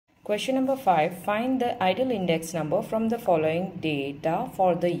Question number 5. Find the ideal index number from the following data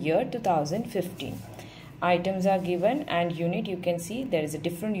for the year 2015. Items are given and unit, you can see there is a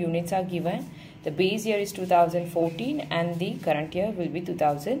different units are given. The base year is 2014 and the current year will be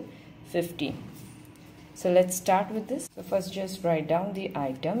 2015. So let's start with this. So first just write down the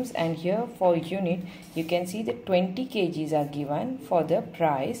items, and here for unit you can see the 20 kgs are given for the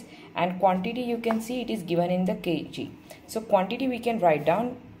price, and quantity you can see it is given in the kg. So quantity we can write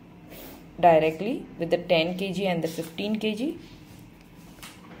down directly with the 10 kg and the 15 kg.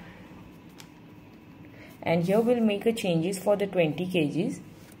 And here we'll make a changes for the 20 kgs.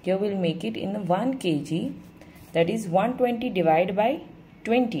 Here we'll make it in the 1 kg, that is 120 divided by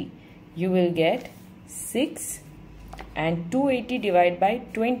 20. You will get 6, and 280 divided by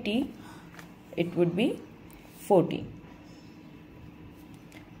 20, it would be 14.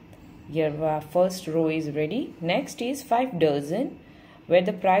 Here our first row is ready. Next is 5 dozen, where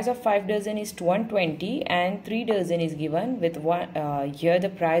the price of 5 dozen is 120 and 3 dozen is given with here the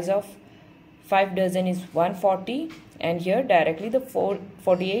price of 5 dozen is 140, and here directly the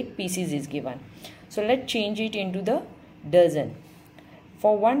 48 pieces is given. So let's change it into the dozen.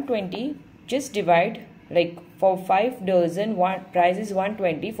 For 120, just divide, like for 5 dozen, price is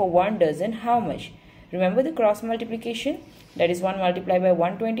 120. For 1 dozen, how much? Remember the cross multiplication, that is 1 multiplied by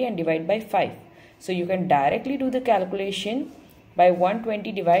 120 and divide by 5. So you can directly do the calculation by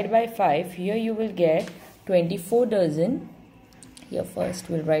 120 divided by 5. Here you will get 24 dozen. Here first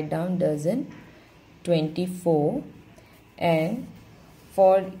we'll write down dozen, 24, and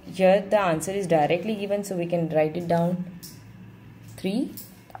for here the answer is directly given, so we can write it down 3.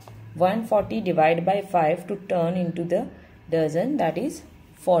 140 divided by 5 to turn into the dozen, that is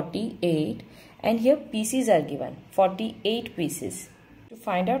 48, and here pieces are given 48 pieces. To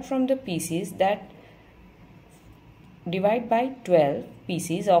find out from the pieces, that divide by 12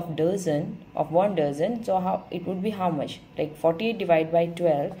 pieces of dozen of 1 dozen, so how it would be how much? Like 48 divided by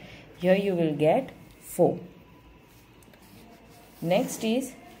 12, here you will get 4. Next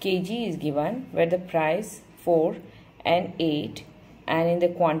is kg is given, where the price 4 and 8, and in the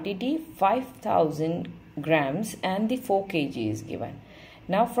quantity 5000 grams and the 4 kg is given.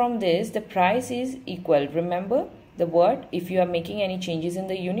 Now from this the price is equal. Remember the word, if you are making any changes in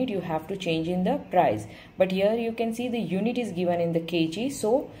the unit, you have to change in the price. But here you can see the unit is given in the kg,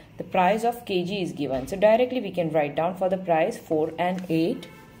 so the price of kg is given. So directly we can write down for the price 4 and 8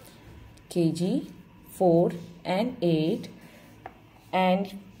 kg, 4 and 8,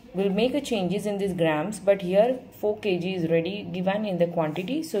 and we'll make a changes in these grams, but here 4 kg is already given in the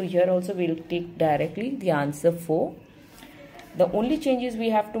quantity, so here also we'll take directly the answer 4. The only changes we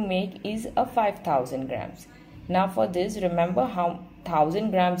have to make is a 5000 grams. Now for this, remember how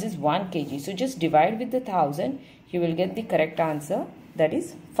 1000 grams is 1 kg, so just divide with the 1000, you will get the correct answer, that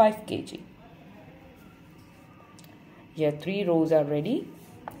is 5 kg. Here 3 rows are ready.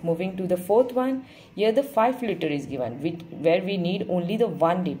 Moving to the fourth one, here the 5 liter is given, where we need only the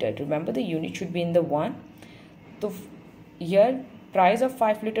 1 liter. Remember the unit should be in the 1. So here price of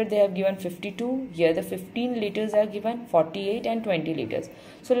 5 liter they have given 52. Here the 15 liters are given 48 and 20 liters.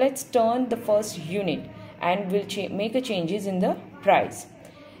 So let's turn the first unit and we'll make a changes in the price.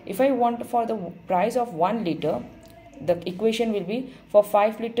 If I want for the price of 1 liter, the equation will be for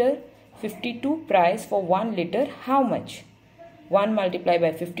 5 liter 52 price, for 1 liter how much? 1 multiplied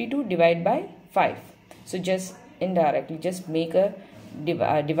by 52 divided by 5. So just indirectly just make a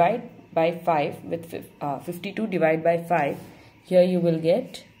divide by 5 with 52 divided by 5. Here you will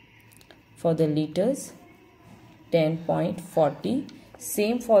get for the liters 10.40.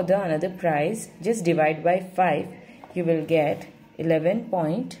 Same for the another price, just divide by 5. You will get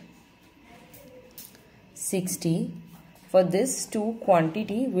 11.60. For this two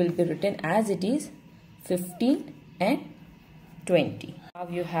quantity will be written as it is 15 and 20. Now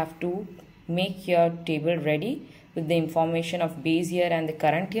you have to make your table ready with the information of base year and the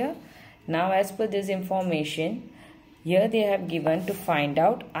current year. Now as per this information, here they have given to find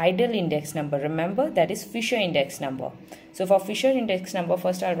out ideal index number. Remember that is Fisher index number. So for Fisher index number,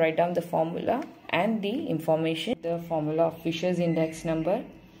 first I'll write down the formula and the information. The formula of Fisher's index number,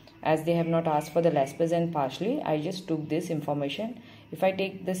 as they have not asked for the less present partially, I just took this information. If I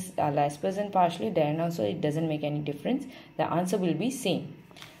take this less present partially, then also it doesn't make any difference. The answer will be same.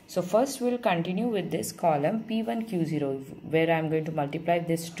 So first we'll continue with this column P1Q0, where I am going to multiply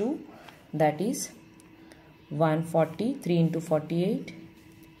this 2, that is 140, 3 into 48,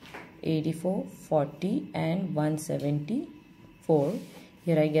 84, 40 and 174.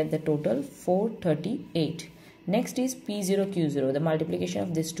 Here I get the total 438. Next is P0Q0, the multiplication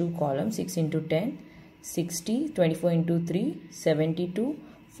of these two columns, 6 into 10, 60, 24 into 3, 72,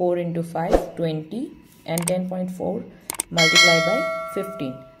 4 into 5, 20, and 10.4 multiplied by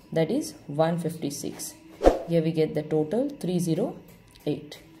 15, that is 156. Here we get the total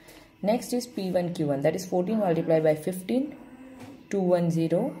 308. Next is P1 Q1, that is 14 multiplied by 15,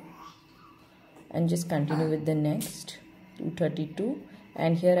 210, and just continue with the next 232,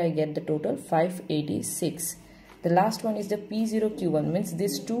 and here I get the total 586. The last one is the P0 Q1, means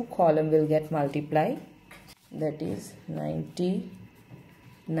this two column will get multiplied, that is 90,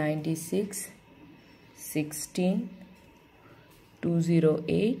 96, 16,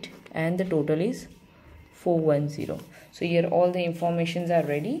 208, and the total is 410. So here all the informations are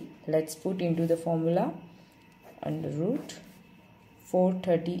ready. Let's put into the formula. Under root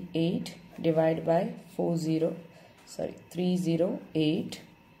 438 divided by 308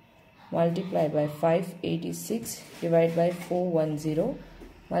 multiplied by 586 divided by 410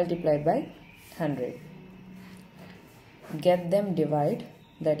 multiplied by 100. Get them divide,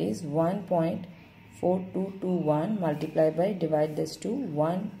 that is 1.4221 multiplied by, divide this to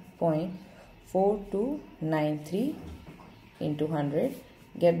 1.4293 into 100.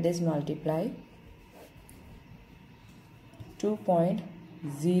 Get this multiply,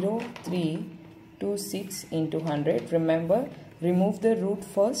 2.0326 into 100. Remember, remove the root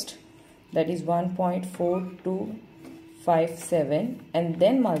first, that is 1.4257, and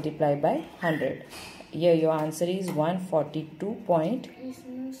then multiply by 100. Here your answer is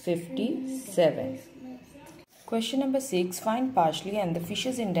 142.57. Question number 6. Find partially and the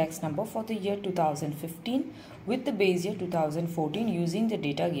Fisher's index number for the year 2015 with the base year 2014 using the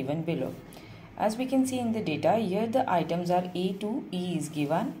data given below. As we can see in the data, here the items are A to E is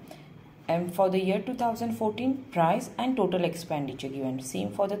given, and for the year 2014 price and total expenditure given.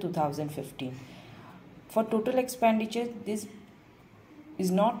 Same for the 2015. For total expenditure, this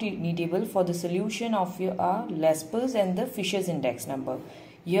is not needable for the solution of your Lespers and the Fisher's index number.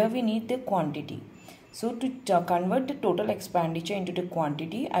 Here we need the quantity. So to convert the total expenditure into the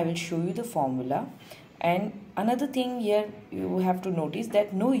quantity, I will show you the formula. And another thing here you have to notice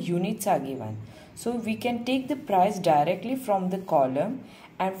that no units are given. So we can take the price directly from the column,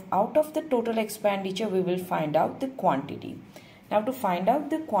 and out of the total expenditure we will find out the quantity. Now to find out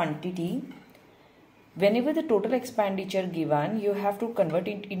the quantity, whenever the total expenditure given, you have to convert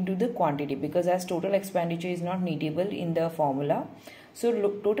it into the quantity, because as total expenditure is not needable in the formula. So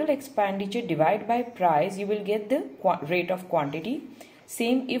total expenditure divided by price, you will get the rate of quantity.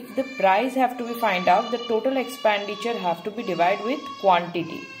 Same, if the price have to be find out, the total expenditure have to be divided with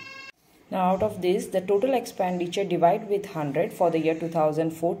quantity. Now out of this, the total expenditure divided with 100 for the year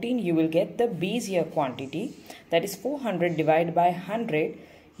 2014, you will get the base year quantity, that is 400 divided by 100,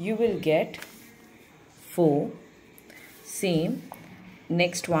 you will get 4. Same,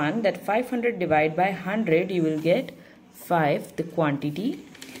 next one, that 500 divided by 100, you will get 5, the quantity.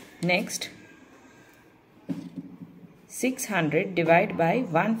 Next, 600 divided by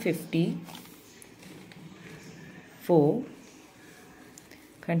 150, 4.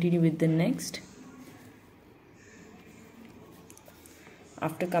 Continue with the next.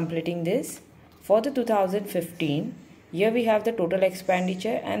 After completing this, for the 2015, here we have the total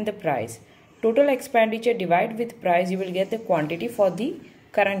expenditure and the price. Total expenditure divided with price, you will get the quantity for the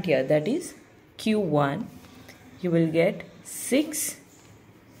current year, that is Q1. You will get 6,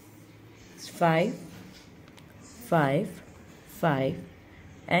 5, 5, 5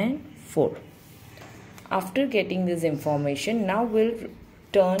 and 4. After getting this information, now we'll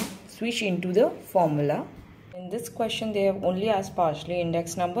switch into the formula. In this question, they have only asked partially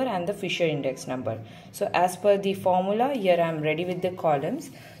index number and the Fisher index number. So as per the formula, here I am ready with the columns.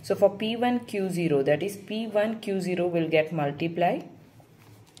 So for P1 Q0, that is P1 Q0 will get multiplied.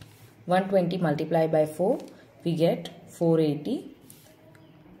 120 multiplied by 4, we get 480.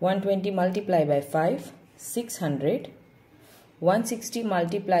 120 multiplied by 5, 600. 160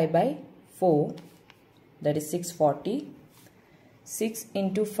 multiplied by 4, that is 640. 6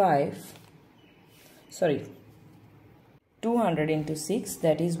 into 5, 200 into 6,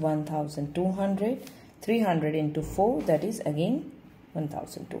 that is 1200. 300 into 4, that is again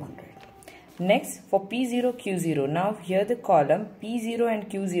 1200. Next, for P0 Q0, now here the column P0 and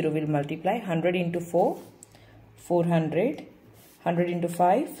Q0 will multiply. 100 into 4, 400. 100 into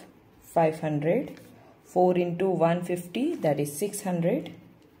 5, 500. 4 into 150, that is 600.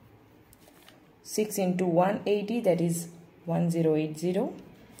 6 into 180, that is 1080.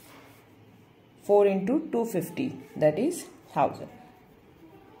 4 into 250, that is 1000.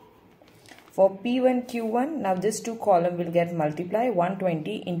 For P1 Q1, now this two column will get multiplied.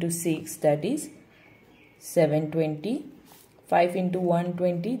 120 into 6, that is 720. 5 into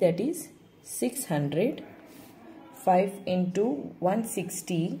 120, that is 600. 5 into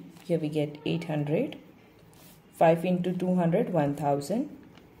 160, here we get 800. 5 into 200, 1000.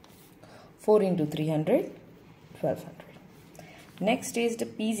 4 into 300, 1200. Next is the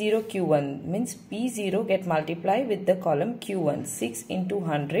P0 Q1, means P0 get multiplied with the column Q1. 6 into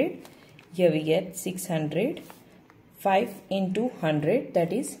 100, here we get 600. 5 into 100,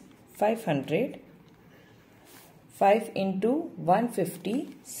 that is 500. 5 into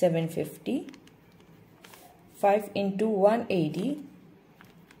 150, 750. 5 into 180,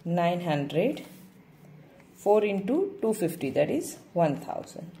 900. 4 into 250, that is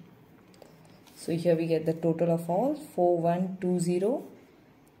 1000. So here we get the total of all 4120,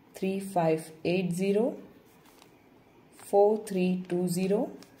 3580, 4320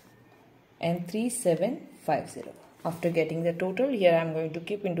 and 3750. After getting the total, here I am going to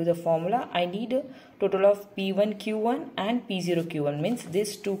keep into the formula. I need a total of P1 Q1 and P0 Q1, means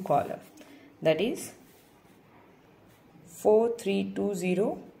this two column. That is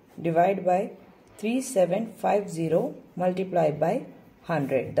 4320 divided by 3750 multiplied by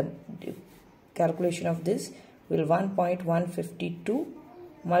 100. The calculation of this will 1.152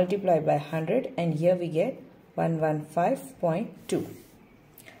 multiplied by 100, and here we get 115.2.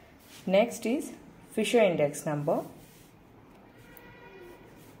 Next is Fisher index number.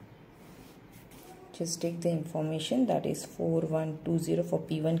 Just take the information, that is 4120 for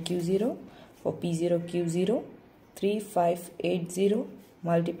P1 Q0, for P0 Q0 3580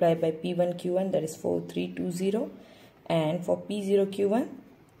 multiplied by P1 Q1, that is 4320, and for P0 Q1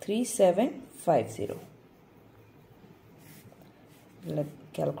 3750. Let's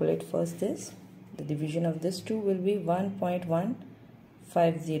calculate first this. The division of this two will be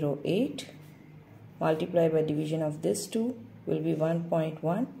 1.1508 multiplied by division of this two will be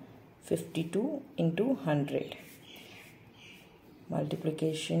 1.152 into 100.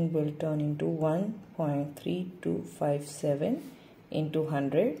 Multiplication will turn into 1.3257 into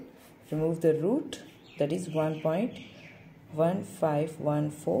 100. Remove the root, that is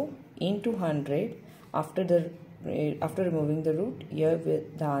 1.1514 into 100. After removing the root, here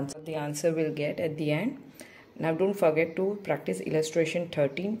with the answer will get at the end. Now don't forget to practice illustration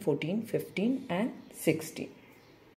 13, 14, 15 and 16.